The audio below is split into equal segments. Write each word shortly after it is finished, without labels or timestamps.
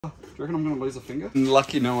you reckon I'm going to lose a finger?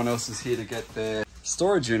 Lucky no one else is here to get their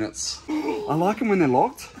storage units. I like them when they're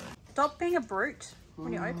locked. Stop being a brute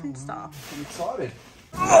when you open stuff. I'm excited.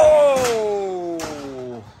 Oh!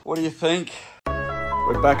 What do you think?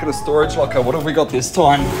 We're back at a storage locker. What have we got this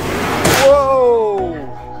time? Whoa!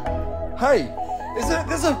 Hey,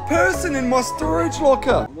 there's a person in my storage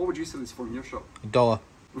locker. What would you sell this for in your shop? $1.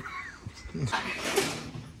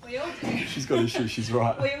 We all do. She's got issues, she's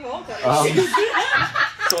right. We've all got issues.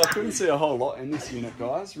 So I couldn't see a whole lot in this unit,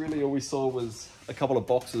 guys. Really, all we saw was a couple of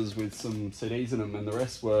boxes with some CDs in them, and the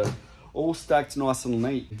rest were all stacked nice and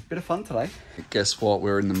neat. Bit of fun today. Guess what?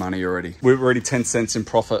 We're in the money already. We're already 10 cents in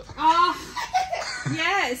profit. Oh,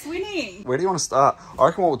 yes, winning. Where do you want to start? I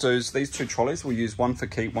reckon what we'll do is these 2 trolleys, we'll use one for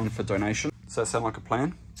keep, one for donation. Does that sound like a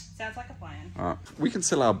plan? Sounds like a plan. All right. We can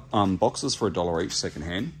sell our boxes for $1 each second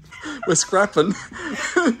hand. We're scrapping.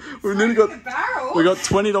 We've nearly got we got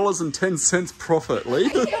 $20.10 profit, Lee.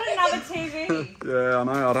 You got another TV. Yeah, I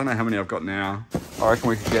know. I don't know how many I've got now. I reckon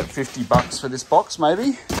we could get $50 for this box,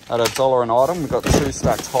 maybe. At $1 an item. We've got 2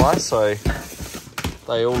 stacked high, so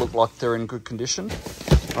they all look like they're in good condition.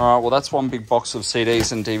 All right, well, that's one big box of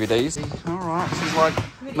CDs and DVDs. All right, she's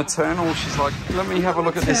like maternal. She's like, let me have a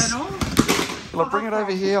look at this. Well, bring it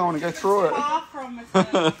over here. I want to go through it. Far from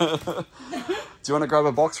maternal. Do you want to grab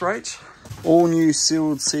a box, Rach? All new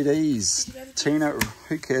sealed CDs. Tina,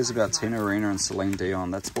 who cares about Tina Arena and Celine Dion?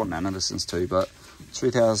 That's what Nana listens to, but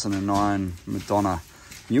 2009 Madonna.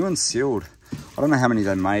 New and sealed. I don't know how many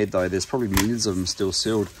they made, though. There's probably millions of them still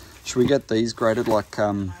sealed. Should we get these graded like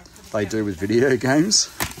they do with video games?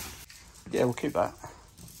 Yeah, we'll keep that.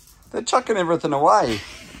 They're chucking everything away.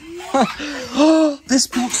 This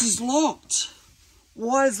box is locked.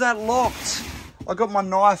 Why is that locked? I got my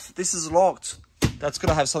knife. This is locked. That's got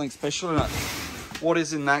to have something special in it. What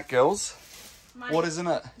is in that, girls? Money. What is in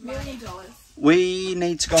it? $1 million. We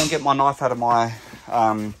need to go and get my knife out of my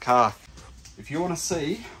car. If you want to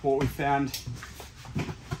see what we found,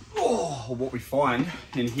 or what we find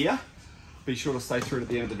in here, be sure to stay through it at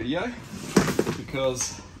the end of the video,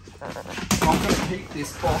 because I'm going to keep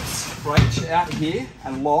this box right out here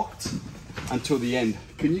and locked until the end.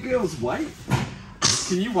 Can you girls wait?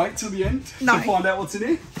 Can you wait till the end to find out what's in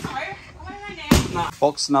here? No. No.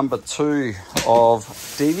 Box number 2 of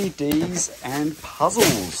DVDs and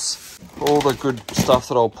puzzles. All the good stuff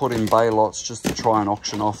that I'll put in bay lots just to try and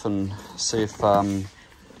auction off and see if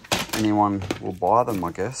anyone will buy them,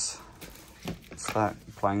 I guess. What's that?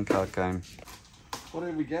 Playing card game. What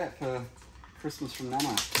did we get for Christmas from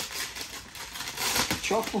Nana?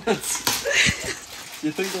 Chocolates.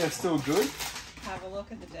 You think they're still good? Have a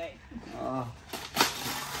look at the date.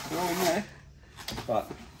 They're all in there.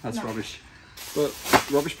 But that's rubbish. But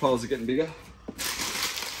rubbish piles are getting bigger.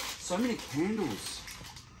 So many candles.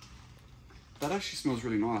 That actually smells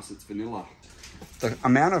really nice. It's vanilla. The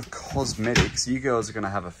amount of cosmetics, you girls are going to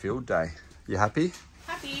have a field day. You happy?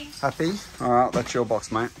 Happy. Happy? All right, that's your box,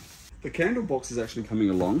 mate. The candle box is actually coming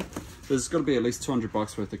along. There's got to be at least $200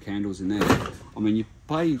 worth of candles in there. I mean, you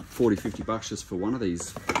pay $40, $50 just for one of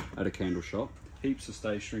these at a candle shop. Heaps of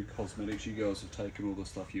stationery, cosmetics. You girls have taken all the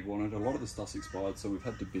stuff you wanted. A lot of the stuff's expired, so we've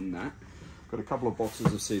had to bin that. Got a couple of boxes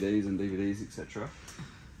of CDs and DVDs, etc.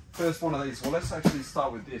 First one of these, well, let's actually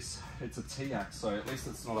start with this. It's a TX, so at least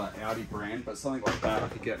it's not an Audi brand, but something like that I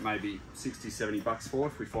could get maybe $60, $70 for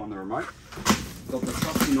if we find the remote. Got the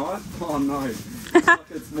trusty knife. Oh no, it's like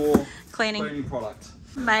it's more cleaning product.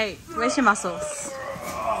 Mate, where's your muscles?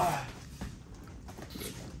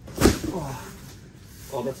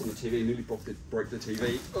 Oh, that's on the TV. Nearly broke the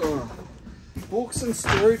TV. Books and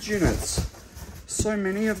storage units. So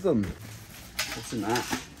many of them. What's in that?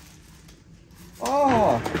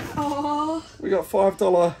 Oh, we got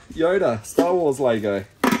 $5 Yoda Star Wars Lego.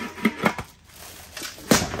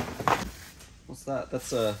 What's that?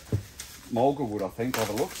 That's a mulga wood, I think, by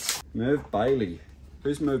the looks. Merv Bailey.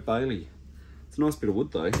 Who's Merv Bailey? It's a nice bit of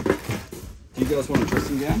wood, though. Do you guys want a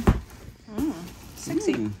dressing gown?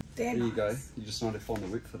 Sexy. There you go. You just need to find the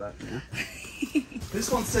whip for that now. This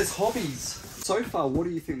one says hobbies. So far, what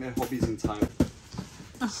do you think their hobbies entail?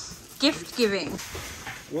 Gift giving.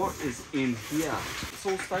 What is in here? It's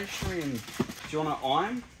all stationery and do you want to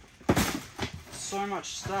iron? So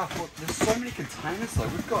much stuff. Look, there's so many containers though.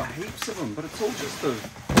 We've got heaps of them, but it's all just the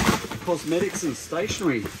cosmetics and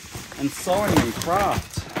stationery and sewing and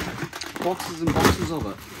craft. Boxes and boxes of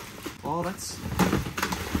it. Oh,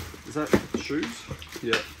 is that shoes?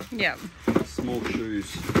 Yeah. Yeah. Small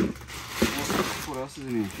shoes. What else is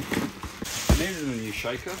in here? I needed a new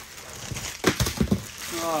shaker.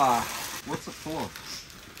 What's it for?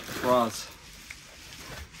 Bras.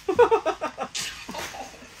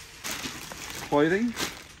 Clothing.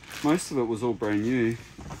 Most of it was all brand new.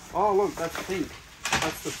 Oh look, that's pink.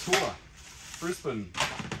 That's the tour. Brisbane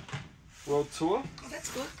World Tour. Oh,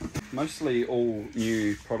 that's good. Mostly all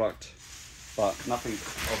new product, but nothing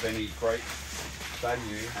of any great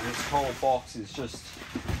value. And this whole box is just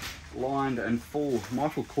lined and full.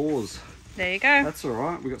 Michael Kors. There you go. That's all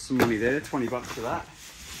right. We got some money there. 20 bucks for that.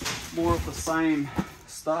 More of the same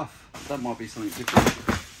stuff. That might be something different.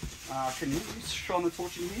 Can you shine the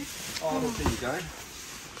torch in here? Oh, look, there you go.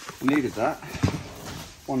 I needed that.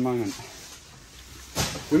 One moment.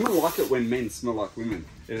 Women like it when men smell like women.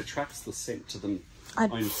 It attracts the scent to them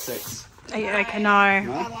own sex. Okay, no.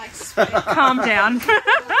 I like sweet. Calm down.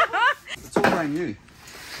 It's all brand new,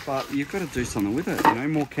 but you've got to do something with it. You know,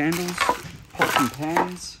 more candles, pots and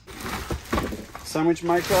pans, sandwich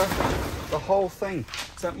maker, the whole thing.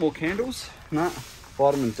 Is that more candles? No.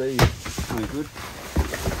 Vitamin D, no good.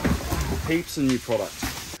 Heaps of new product.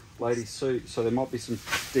 Lady suit, so there might be some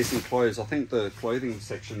decent clothes. I think the clothing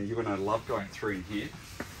section, you're going to love going through in here.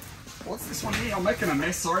 What's this one here? I'm making a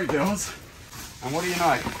mess, sorry girls. And what do you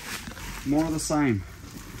know? More of the same.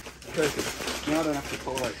 Perfect. Now I don't have to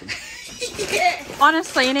tolerate them. Yeah.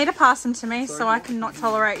 Honestly, you need to pass them to me so I can not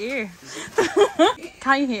tolerate you.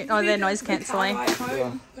 Can't you hear? Oh, they're noise cancelling.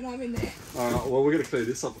 When I'm in there. Alright, well we're going to clear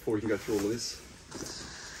this up before we can go through all of this.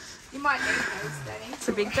 You might need those, Danny. It's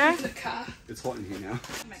a big day. In the car. It's hot in here now.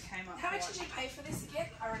 How much did you pay for this again?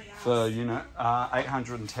 I already asked. For unit,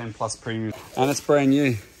 810 plus premium. And it's brand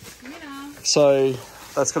new. So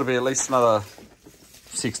that's got to be at least another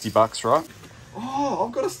 60 bucks, right? Oh,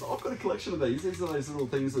 I've got a collection of these. These are those little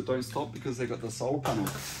things that don't stop because they've got the solar panel.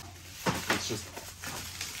 It's just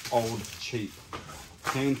old, cheap.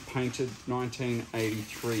 Hand painted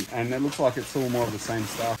 1983. And it looks like it's all more of the same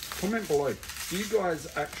stuff. Comment below. Do you guys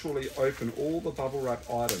actually open all the bubble wrap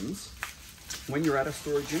items when you're at a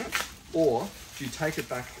storage unit? Or do you take it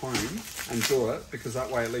back home and do it because that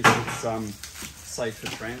way at least it's safe for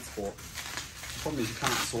transport? The problem is you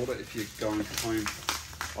can't sort it if you're going home.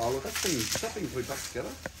 Oh look, is that being glued back together?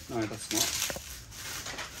 No, that's not.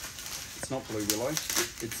 It's not blue willow.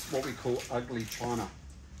 It's what we call ugly china.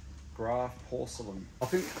 Graph porcelain. I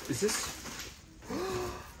think, is this?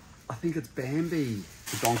 I think it's Bambi.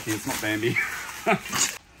 It's a donkey, it's not Bambi.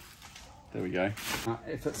 There we go.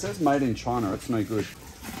 If it says made in China, it's no good.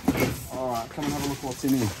 All right, come and have a look what's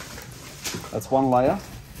in here. That's one layer.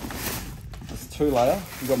 That's two layer.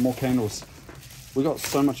 We've got more candles. We got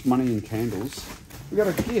so much money in candles. We got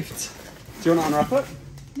a gift. Do you want to unwrap it?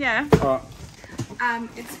 Yeah. All right.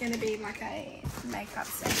 It's going to be like a makeup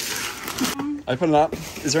set. Open it up.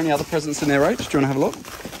 Is there any other presents in there, Rach? Do you want to have a look?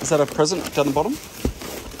 Is that a present down the bottom?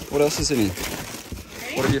 What else is in here?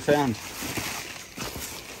 What have you found?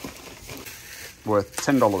 Worth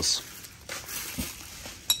 $10.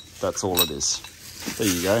 That's all it is. There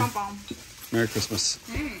you go. Merry Christmas.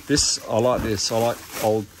 This, I like this. I like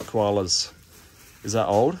old koalas. Is that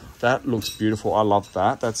old? That looks beautiful. I love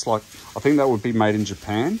that. That's like, I think that would be made in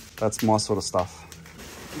Japan. That's my sort of stuff.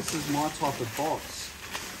 This is my type of box.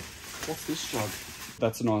 What's this jug?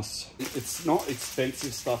 That's nice. It's not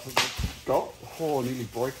expensive stuff it's got. Oh, I nearly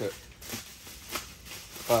broke it.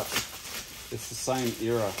 But it's the same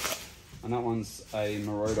era. And that one's a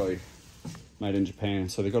Morodo made in Japan.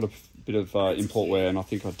 So they've got a bit of import wear, and I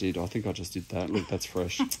think I just did that. Look, that's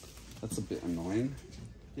fresh. That's a bit annoying.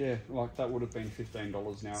 Yeah, like that would have been $15,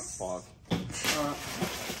 now it's $5. Alright,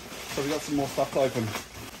 so we got some more stuff to open.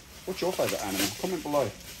 What's your favourite animal? Comment below.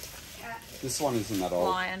 Cat. This one isn't that old.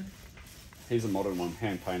 Lion. Here's a modern one,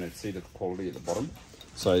 hand painted. See the quality at the bottom?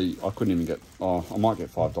 So I couldn't even get, oh, I might get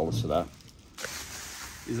 $5 for that.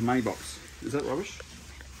 Here's a money box. Is that rubbish?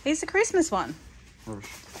 He's the Christmas one. Rubbish.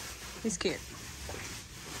 He's cute.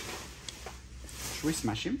 Should we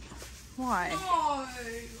smash him? Why? No.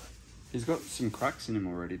 He's got some cracks in him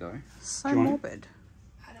already though. So morbid.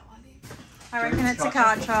 I don't want it. I reckon it's a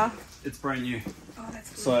Karcher. It's brand new. Oh, that's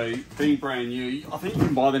good. So being brand new, I think you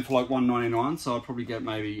can buy them for like $1.99. So I'd probably get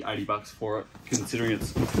maybe 80 bucks for it, considering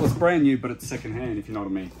it's brand new, but it's second hand. If you know what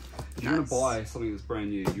I mean. If you're gonna buy something that's brand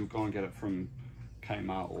new, you'll go and get it from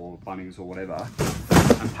Kmart or Bunnings or whatever,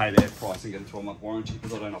 and pay their price and get a 12-month warranty.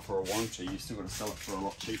 Because I don't offer a warranty, you still got to sell it for a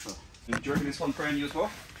lot cheaper. And do you reckon this one's brand new as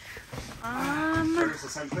well? Do you reckon it's the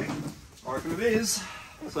same thing? I reckon it is.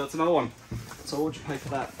 So that's another one. So what would you pay for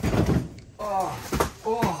that?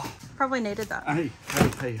 Oh. Probably needed that. Hey.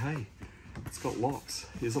 It's got locks.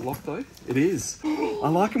 Is it locked though? It is. I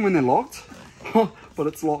like them when they're locked, but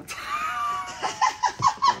it's locked.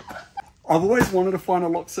 I've always wanted to find a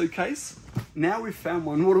locked suitcase. Now we've found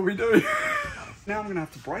one, what do we do? Now I'm gonna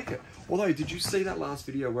have to break it. Although, did you see that last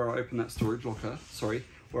video where I opened that storage locker? Sorry,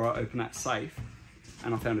 where I opened that safe?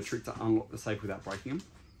 and I found a trick to unlock the safe without breaking them.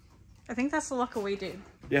 I think that's the locker we did.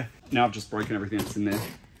 Yeah, now I've just broken everything that's in there.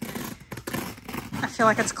 I feel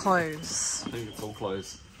like it's closed. I think it's all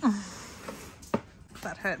closed.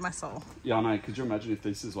 That hurt my soul. Yeah, I know. Could you imagine if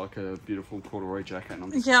this is like a beautiful corduroy jacket and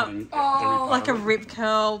I'm just Yep. cutting every Oh, part like a of it? rip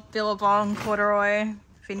curl, Billabong, corduroy,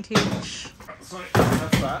 vintage. So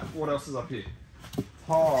that's that. What else is up here?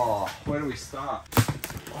 Oh, where do we start?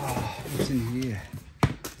 Oh, what's in here?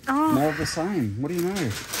 Oh, More of the same. What do you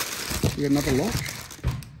know? We got another lock.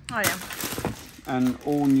 oh yeah. And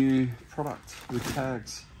all new product with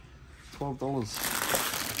tags. $12.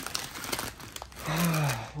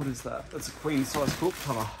 What is that? That's a queen size quilt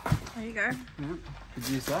cover. There you go. Yeah, could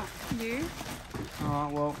use that. You?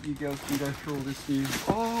 Alright, well, you girls can go through all this new...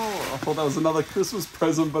 Oh, I thought that was another Christmas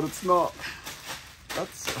present, but it's not.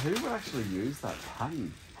 That's... Who would actually use that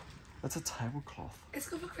paint? That's a tablecloth. It's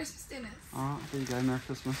good for Christmas dinners. Alright, there you go, Merry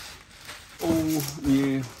Christmas. All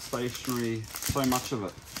new stationery, so much of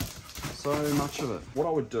it. So much of it. What I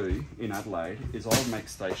would do in Adelaide is I would make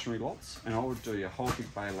stationery lots and I would do a whole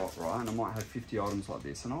big bay lot, right? And I might have 50 items like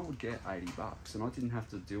this and I would get $80 and I didn't have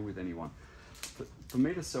to deal with anyone. But for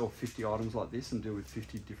me to sell 50 items like this and deal with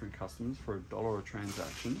 50 different customers for $1 a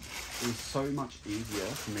transaction, it was so much easier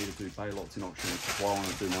for me to do bay lots in auction, which is why I want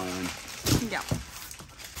to do my own. Yeah.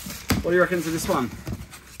 What do you reckon to this one?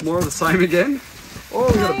 More of the same again? Oh,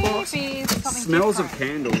 we got a box. Maybe something Smells different. of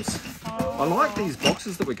candles. I like these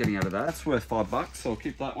boxes that we're getting out of that. That's worth $5, so I'll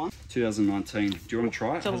keep that one. 2019. Do you want to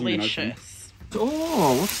try it? Hasn't been opened. Delicious.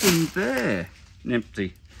 Oh, what's in there?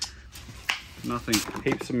 Empty. Nothing.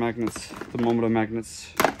 Heaps of magnets. Thermometer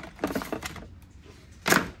magnets.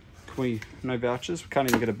 No vouchers? We can't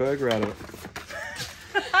even get a burger out of it.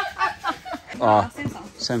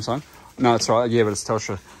 Samsung. No, it's right. Yeah, but it's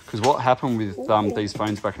Telstra. Because what happened with these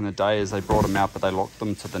phones back in the day is they brought them out, but they locked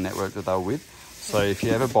them to the network that they were with. So if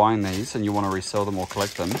you're ever buying these and you want to resell them or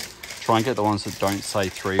collect them, try and get the ones that don't say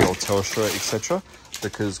 3 or Telstra, etc.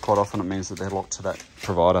 Because quite often it means that they're locked to that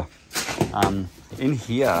provider. In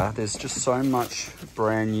here, there's just so much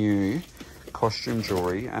brand new costume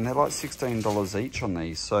jewelry, and they're like $16 each on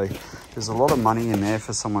these. So there's a lot of money in there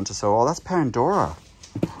for someone to sell. Oh, that's Pandora.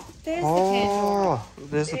 There's the Pandora.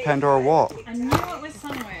 There's the Pandora what? I knew it was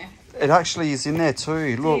somewhere. It actually is in there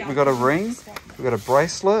too. Look, we got a ring, we got a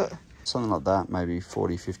bracelet, something like that, maybe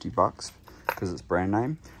 $40-50 because it's brand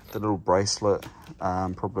name. The little bracelet,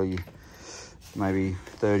 probably maybe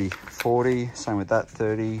 $30-40. Same with that,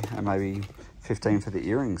 $30, and maybe $15 for the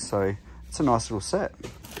earrings. So it's a nice little set.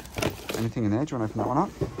 Anything in there? Do you want to open that one up?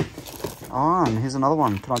 Oh, and here's another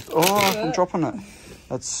one. Can I? Oh, I'm dropping it.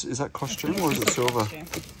 Is that costume or is it silver?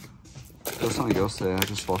 There's something else there. I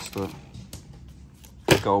just lost it.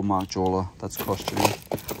 Gold mark jeweler. That's costume.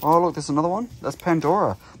 Oh, look, there's another one. That's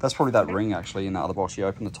Pandora. That's probably that ring actually in that other box. You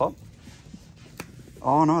open the top.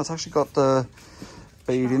 Oh no, it's actually got the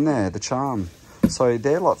bead in there, the charm. So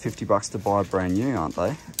they're like $50 to buy brand new, aren't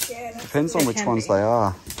they? Yeah, Depends on which ones they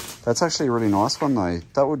are. That's actually a really nice one though.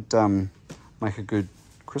 That would make a good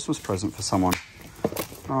Christmas present for someone.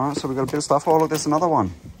 All right, so we've got a bit of stuff. Oh, look, there's another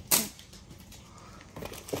one.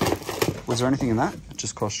 Was there anything in that?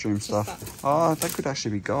 Just costume stuff. Oh, that could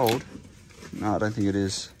actually be gold. No, I don't think it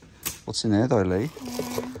is. What's in there though, Lee?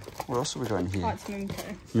 What else have we got in here? Oh, it's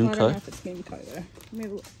Mimco. Mimco? I don't know if it's Mimco though. Let me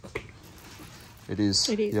look. It is.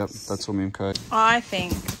 It is. Yep, that's all Mimco. I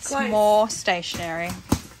think it's Clothes. more stationery.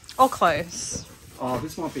 Or clothes. Oh,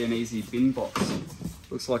 this might be an easy bin box.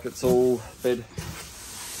 Looks like it's all bed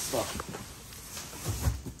stuff.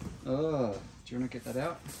 Oh, do you want to get that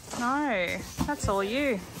out? No, that's all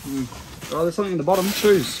you. Oh, there's something in the bottom.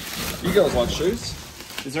 Shoes. You girls like shoes.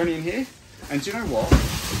 Is there any in here? And do you know what?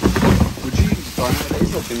 Would you donate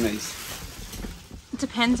these or bin these? It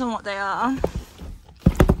depends on what they are.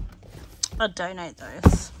 I'd donate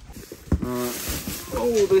those.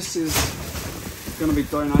 Oh, this is going to be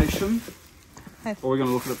donation. Hey. Or we're going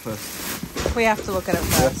to look at it first. We have to look at it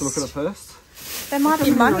first. We have to look at it first. There might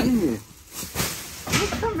be Look how many are in money. here.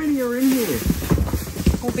 Look how many are in here.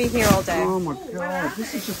 We'll be here all day. Oh my god,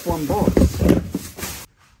 this is just one box.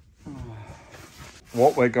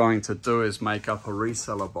 What we're going to do is make up a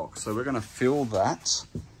reseller box. So we're going to fill that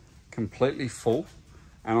completely full,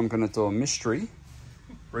 and I'm going to do a mystery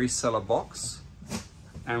reseller box,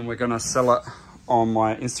 and we're going to sell it on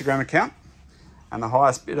my Instagram account, and the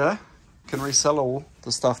highest bidder can resell all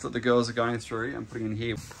the stuff that the girls are going through and putting in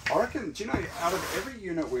here. I reckon, do you know, out of every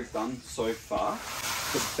unit we've done so far,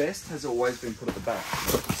 the best has always been put at the back.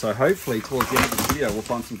 So hopefully towards the end of the video we'll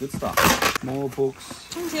find some good stuff. More books.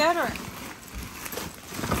 And deodorant.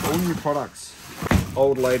 All new products.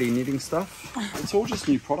 old lady knitting stuff. It's all just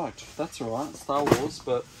new product. That's alright, Star Wars,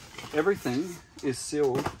 but everything is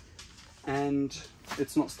sealed and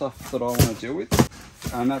it's not stuff that I want to deal with.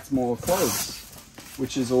 And that's more clothes,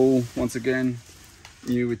 which is all, once again,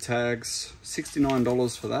 new with tags.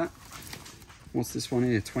 $69 for that. What's this one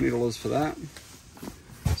here? $20 for that.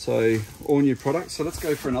 So all new products. So let's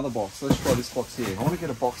go for another box. Let's try this box here. I want to get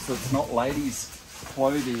a box that's not ladies'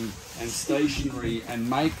 clothing and stationery and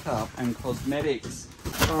makeup and cosmetics.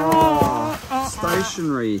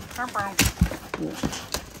 Stationery.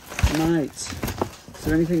 Mate, is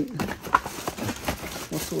there anything?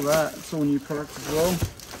 What's all that? It's all new products as well.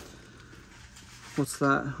 What's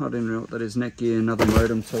that? I don't know what that is. Netgear, another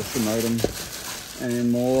modem, Telstra modem,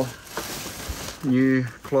 and more new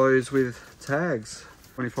clothes with tags.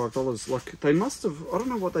 $25. Like, they must have, I don't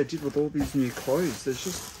know what they did with all these new clothes. There's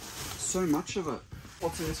just so much of it.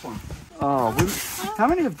 What's in this one? Oh, how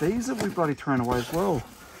many of these have we bloody thrown away as well?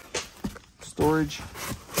 Storage.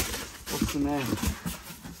 What's in there?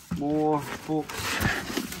 More books.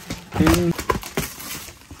 Pin.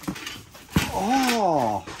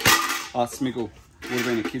 Oh, Smiggle. Would have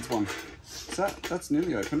been a kid's one. Is that's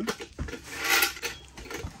nearly open.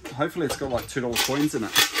 Hopefully it's got like $2 coins in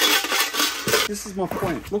it. This is my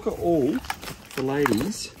point. Look at all the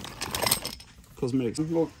ladies' cosmetics.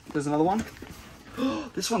 Look, there's another one.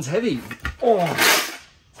 This one's heavy. Oh,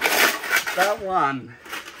 that one.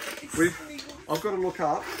 I've got to look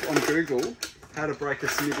up on Google how to break a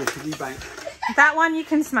Smiggle piggy bank. That one you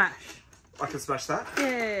can smash. I can smash that?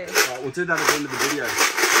 Yeah. Right, we'll do that at the end of the video.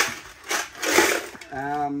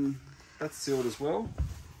 That's sealed as well.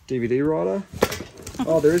 DVD writer.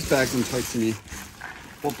 Oh, there is bags and totes in here.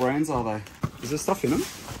 What brands are they? Is there stuff in them?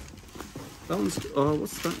 That one's, oh,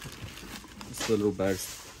 what's that? It's the little bags.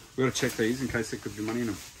 We've got to check these in case there could be money in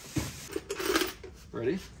them.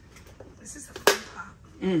 Ready? This is the fun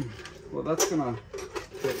part. Well, that's gonna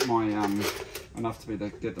get my, enough to be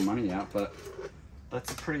get the money out, but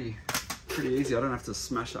that's pretty easy. I don't have to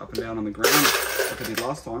smash it up and down on the ground like I did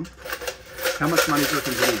last time. How much money do you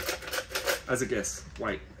reckon's in here? As a guess.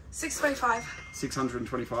 Wait. $6.25.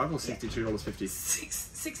 $625 or $62.50?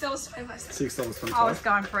 $6.25. $6.25. I was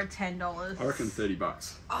going for a $10. I reckon $30.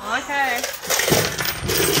 Okay.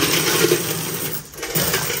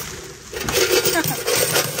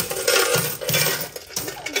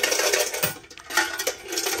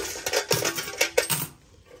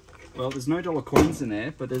 Well, there's no dollar coins in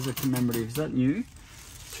there, but there's a commemorative. Is that new?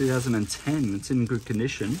 2010. It's in good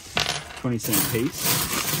condition. 20-cent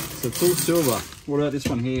piece. So it's all silver. What about this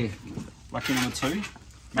one here? Lucky number 2?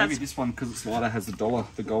 Maybe this one, because it's lighter, has the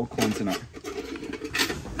gold coins in it.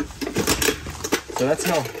 So that's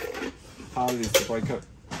how hard it is to break it.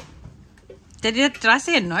 Did I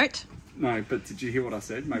see a note? No, but did you hear what I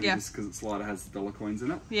said? Maybe Yeah. just because it's lighter has the dollar coins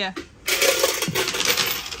in it. Yeah. It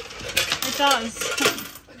does.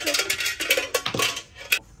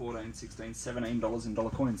 $14, $16, $17 in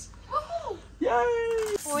dollar coins. Woohoo!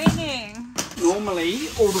 Yay! Winning. Normally,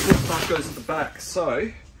 all the good stuff goes at the back.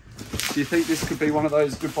 So, do you think this could be one of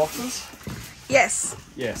those good boxes? Yes.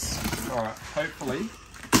 Yes. All right. Hopefully,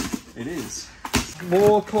 it is.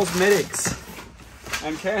 More cosmetics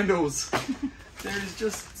and candles. There is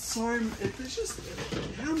just so. There's just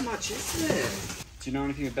how much is there? Do you know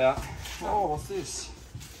anything about? Oh, what's this?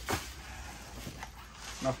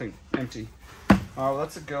 Nothing. Empty. Oh, well,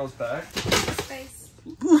 that's a girl's bag. Space.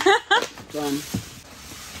 Done.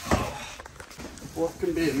 What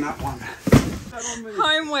can be in that one?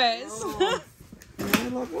 Homewares. Oh, yeah,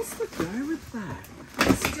 like, what's the go with that?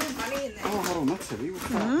 There's still money in there. Oh, hold on, that's heavy. What's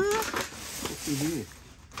that? What's in here?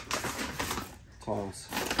 Tiles.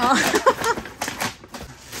 Oh.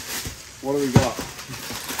 What do we got?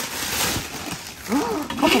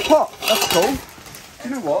 Copper pot. That's cool. You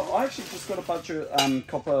know what? I actually just got a bunch of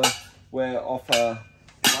copperware off a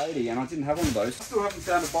lady, and I didn't have one of those. I still haven't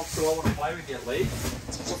found a box that I want to play with yet, Lee.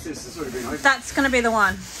 What's this? This has already been opened. That's going to be the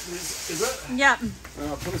one. Is it? Yep.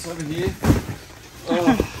 I'll put this over here.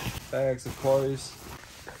 Oh, bags of clothes.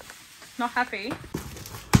 Not happy.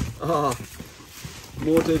 Oh,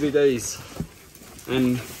 more DVDs.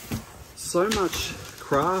 And so much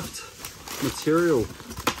craft material.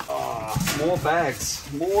 Oh, more bags.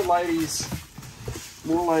 More ladies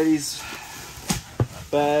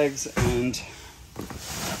bags. And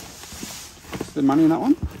is there money in that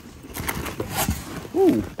one?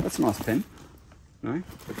 Ooh, that's a nice pen. No?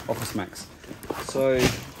 Office Max. So,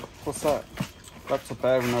 what's that? Laptop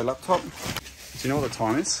bag with no laptop. Do you know what the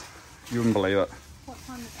time is? You wouldn't believe it. What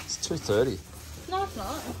time is it? It's 2:30. No, it's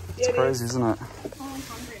not. It's crazy, isn't it? Oh, I'm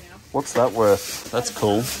hungry now. What's that worth? That's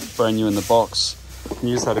cool. Brand new in the box. I can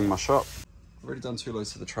use that in my shop. I've already done 2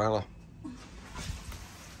 loads to the trailer.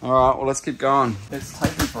 Alright, well let's keep going. It's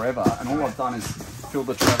taken forever and all I've done is fill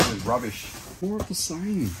the trailer with rubbish. More of the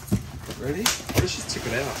same. Ready? Let's just tip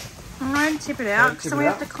it out. Don't tip it out, so we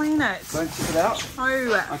have to clean it. Don't tip it out?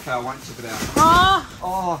 No. Okay, I won't tip it out. Oh!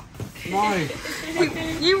 Oh, no.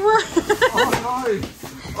 You were... Oh, no.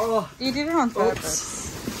 Oh. You did it on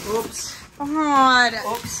purpose. Oops. God.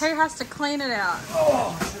 Oops. Who has to clean it out?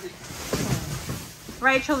 Oh, it's heavy.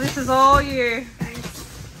 Rachel, this is all you.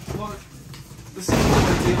 Look, this is what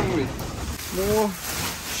we're dealing with. More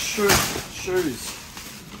shoes.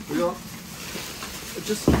 We got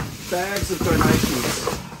just bags of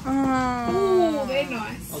donations. Oh, they're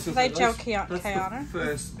nice. They tell That's Kiana. the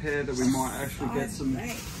first pair that we might actually get some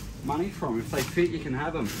money from. If they fit, you can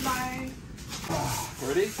have them. Bye. Oh,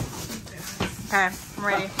 ready? Okay, I'm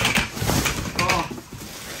ready. Oh.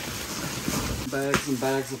 Bags and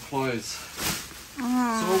bags of clothes. So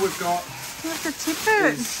all we've got You have to tip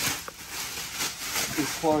it. is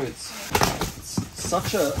clothes. It's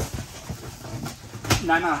such a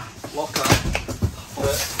nana locker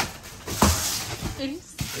that It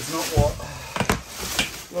is. it's not what.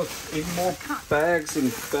 Look, even more bags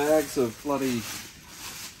and bags of bloody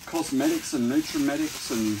cosmetics and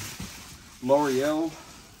Nutrimetics and L'Oreal.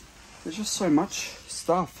 There's just so much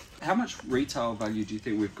stuff. How much retail value do you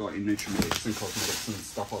think we've got in Nutrimetics and cosmetics and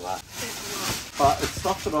stuff like that? But it's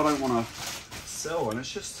stuff that I don't want to sell, and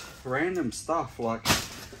it's just random stuff. Like,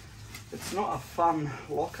 it's not a fun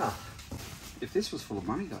locker. If this was full of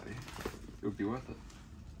money though, it would be worth it.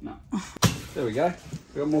 No. There we go.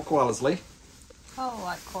 We got more koalas, Lee. I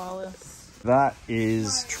like koalas. That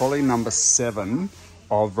is trolley number 7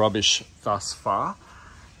 of rubbish thus far.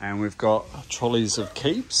 And we've got trolleys of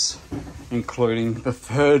keeps, including the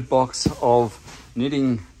 3rd box of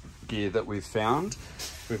knitting gear that we've found.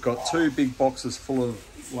 We've got 2 big boxes full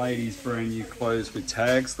of ladies' brand new clothes with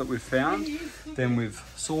tags that we've found. Then we've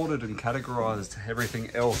sorted and categorised everything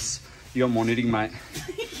else. You got more knitting, mate?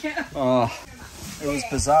 Yeah. Oh, it was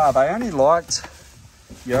bizarre. They only liked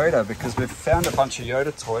Yoda because we've found a bunch of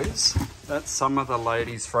Yoda toys. That's some of the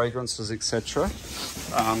ladies' fragrances, etc.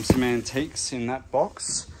 Some antiques in that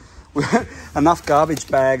box. Enough garbage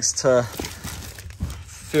bags to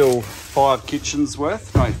fill 5 kitchens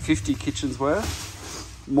worth, no, 50 kitchens worth.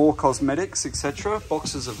 More cosmetics, etc.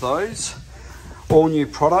 Boxes of those. All new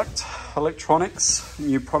product, electronics,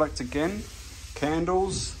 new product again,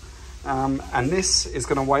 candles. And this is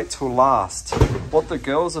going to wait till last. What the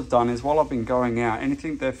girls have done is, while I've been going out,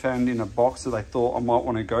 anything they've found in a box that they thought I might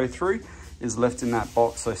want to go through is left in that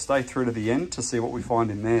box. So stay through to the end to see what we find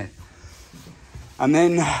in there. And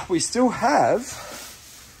then we still have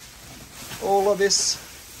all of this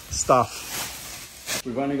stuff.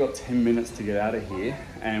 We've only got 10 minutes to get out of here,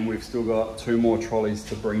 and we've still got 2 more trolleys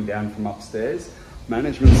to bring down from upstairs.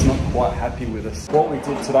 Management's not quite happy with us. What we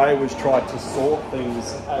did today was try to sort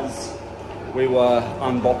things as we were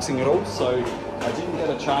unboxing it all. So I didn't get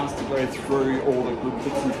a chance to go through all the good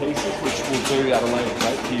bits and pieces, which we'll do at a later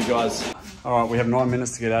date for you guys. All right, we have 9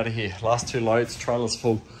 minutes to get out of here. Last 2 loads, trailer's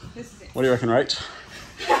full. What do you reckon, Rach?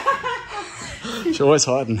 She's always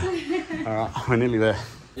hiding. All right, we're nearly there.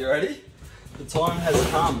 You ready? The time has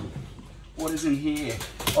come. What is in here?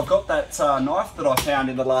 I've got that knife that I found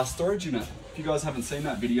in the last storage unit. If you guys haven't seen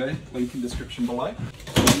that video, link in description below.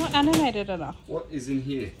 I'm not animated enough. What is in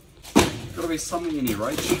here? Got to be something in here,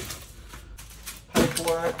 Rach.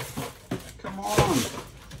 Paperwork. Come on.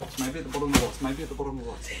 Maybe at the bottom of the box. Maybe at the bottom of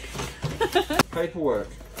the box. Paperwork.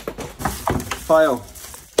 Fail.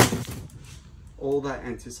 All that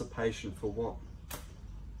anticipation for what?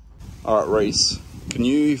 All right, Reese. Can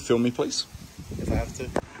you film me, please? If I have to.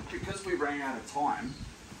 Because we ran out of time,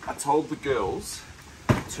 I told the girls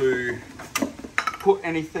to put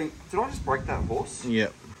anything. Did I just break that horse?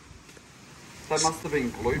 Yep. They must have been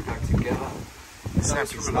glued back together.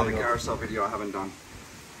 That's from another carousel video I haven't done.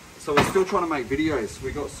 So we're still trying to make videos.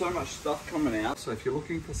 We got so much stuff coming out. So if you're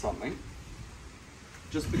looking for something,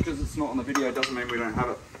 just because it's not on the video doesn't mean we don't have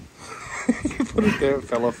it. You put it there, it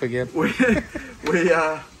fell off again.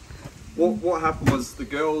 What happened was the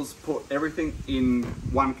girls put everything in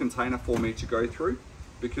one container for me to go through,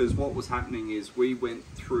 because what was happening is we went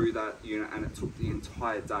through that unit and it took the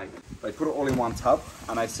entire day. They put it all in one tub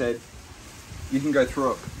and they said, you can go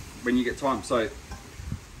through it when you get time. So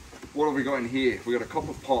what have we got in here? We got a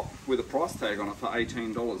copper pot with a price tag on it for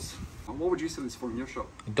 $18. What would you sell this for in your shop?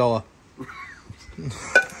 $1.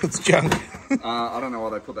 It's junk. I don't know why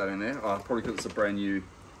they put that in there. Probably because it's a brand new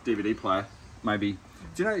DVD player, maybe.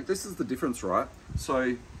 Do you know, this is the difference, right?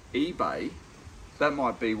 So eBay, that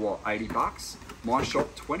might be what, $80? My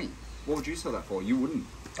shop, 20. What would you sell that for? You wouldn't.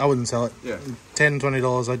 I wouldn't sell it. Yeah. $10,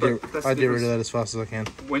 $20. I'd get rid of that as fast as I can.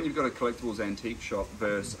 When you've got a collectibles antique shop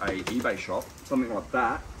versus a eBay shop, something like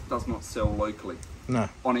that does not sell locally. No.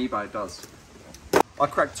 On eBay it does. I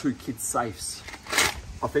cracked 2 kids' safes.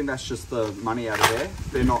 I think that's just the money out of there.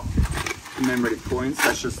 They're not commemorative coins.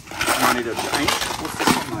 That's just money to paint. What's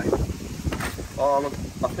this one, mate? Oh, look.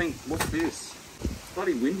 I think, what's this? It's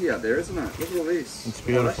bloody windy out there, isn't it? Look at all this. It's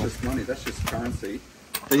beautiful. Oh, that's just money. That's just currency.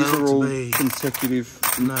 These are all consecutive.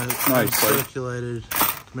 No, circulated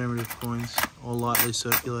commemorative coins, or lightly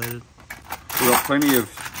circulated. We've got plenty of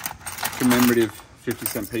commemorative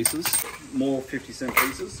 50-cent pieces. More 50-cent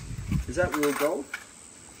pieces. Is that real gold?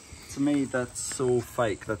 To me, that's all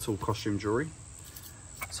fake. That's all costume jewelry.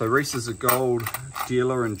 So Reese is a gold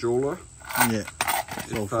dealer and jeweler. Yeah.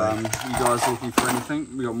 If you guys are looking for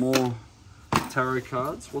anything, we got more tarot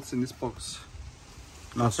cards. What's in this box?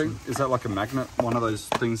 Nothing. Is that like a magnet? One of those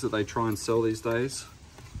things that they try and sell these days?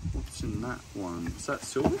 What's in that one? Is that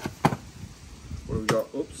silver? What have we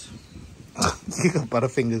got? Oops. You got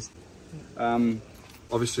butterfingers.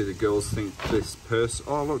 Obviously the girls think this purse.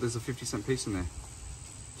 Oh look, there's a 50-cent piece in there.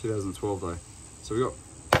 2012 though. So we got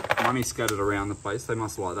money scattered around the place. They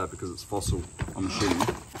must like that because it's fossil, I'm assuming.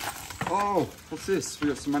 Oh, what's this? We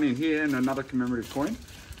got some money in here and another commemorative coin.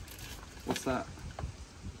 What's that?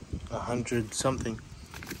 100 something.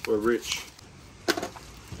 We're rich.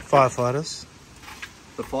 Firefighters.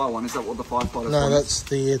 The fire one, is that what the firefighters No, one that's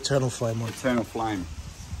the Eternal Flame one. Eternal Flame.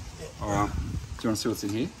 Alright. Do you want to see what's in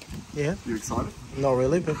here? Yeah. You excited? Not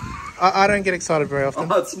really, but I don't get excited very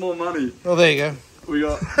often. Oh, it's more money. Oh, there you go. We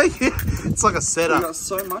got... It's like a setup. We got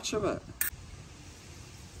so much of it.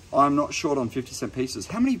 I'm not short on 50-cent pieces.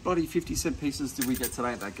 How many bloody 50-cent pieces did we get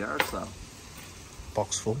today at that garage sale?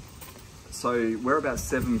 Box full. So we're about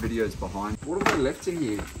 7 videos behind. What have we left in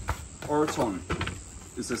here? Oraton.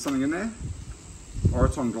 Is there something in there?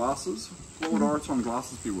 Oraton glasses. What would Oraton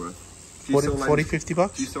glasses be worth? 40, 50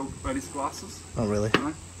 bucks? Do you sell ladies' glasses? Not really.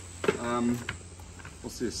 No?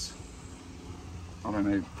 What's this? I don't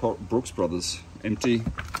know. Brooks Brothers. Empty.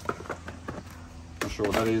 Not sure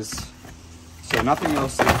what that is. So nothing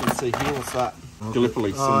else that you can see here. What's that?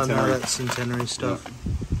 Gallipoli. Oh, Centenary. no, that's Centenary stuff. Yeah.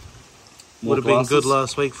 Would have been good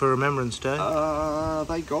last week for Remembrance Day. Are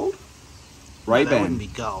they gold? No, Ray-Ban. they wouldn't be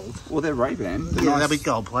gold. Well, they're Ray-Ban. They're Yeah, nice, they'll be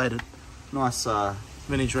gold plated. nice.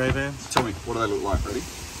 Vintage Ray-Bans. Tell me, what do they look like, Freddie?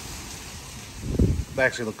 They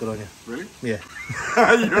actually look good on you. Really? Yeah.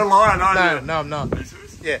 You're lying, aren't you? No, I'm not. Are you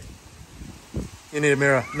serious? Yeah. You need a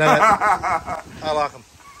mirror. No, I like them.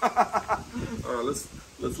 All right,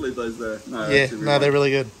 let's leave those there. No, Yeah, actually, no, they're really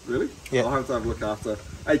good. Really? Yeah. I'll have to have a look after.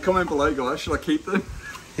 Hey, comment below, guys. Should I keep them?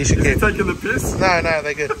 You should Is he keep. taking the piss? No,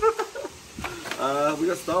 they're good. We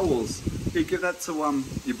got Star Wars. Here, give that to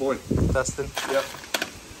your boy. Dustin. Yep.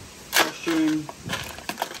 Costume.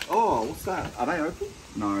 Oh, what's that? Are they open?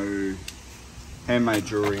 No. Handmade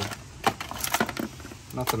jewelry.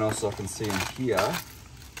 Nothing else I can see in here.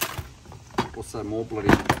 What's that?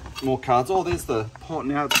 More cards. Oh, there's the pot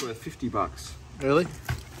now. It's worth 50 bucks. Really?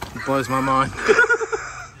 It blows my mind.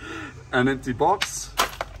 An empty box.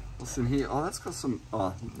 What's in here? Oh, that's got some.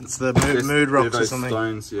 Oh, It's the mood rocks or something.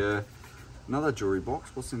 Stones, yeah. Another jewelry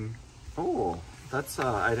box. What's in? Oh, that's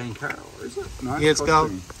 18 carat. Is it? No, Yeah, it's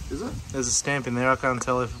gold. Is it? There's a stamp in there. I can't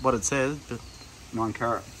tell what it says, but 9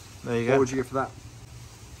 carat. there you What go. would you get for that?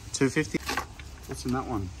 $2.50. What's in that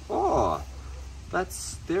one? Oh,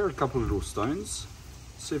 there are a couple of little stones.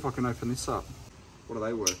 See if I can open this up. What are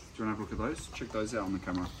they worth? Do you want to have a look at those? Check those out on the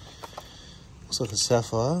camera. Looks like a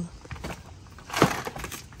sapphire.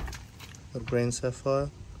 Little green sapphire.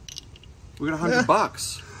 We got 100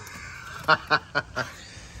 bucks.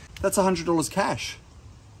 That's $100 cash.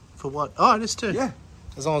 For what? Oh, it is too. Yeah.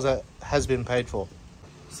 As long as that has been paid for.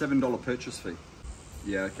 $7 purchase fee.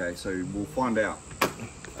 Yeah, okay, so we'll find out.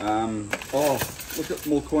 Oh, look at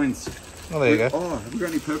more coins. Oh, there you go. Oh, have we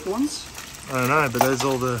got any purple ones? I don't know, but there's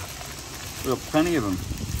all the... We've got plenty of them.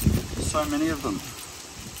 There's so many of them.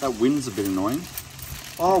 That wind's a bit annoying.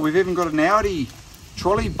 Oh, we've even got an Audi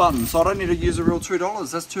trolley button, so I don't need to use a real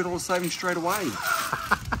 $2. That's $2 saving straight away.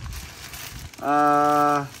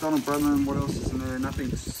 Donald Bradman, what else is in there?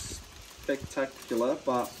 Nothing spectacular,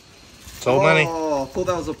 but... It's all money. Oh, I thought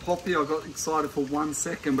that was a poppy. I got excited for 1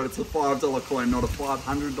 second, but it's a $5 coin, not a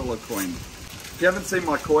 $500 coin. If you haven't seen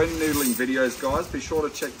my coin noodling videos, guys, be sure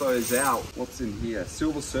to check those out. What's in here?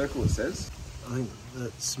 Silver circle, it says. I think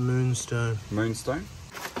that's Moonstone. Moonstone.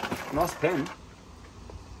 Nice pen.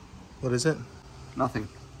 What is it? Nothing.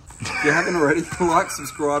 If you haven't already, like,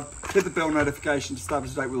 subscribe, hit the bell notification to stay up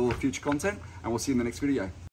to date with all the future content, and we'll see you in the next video.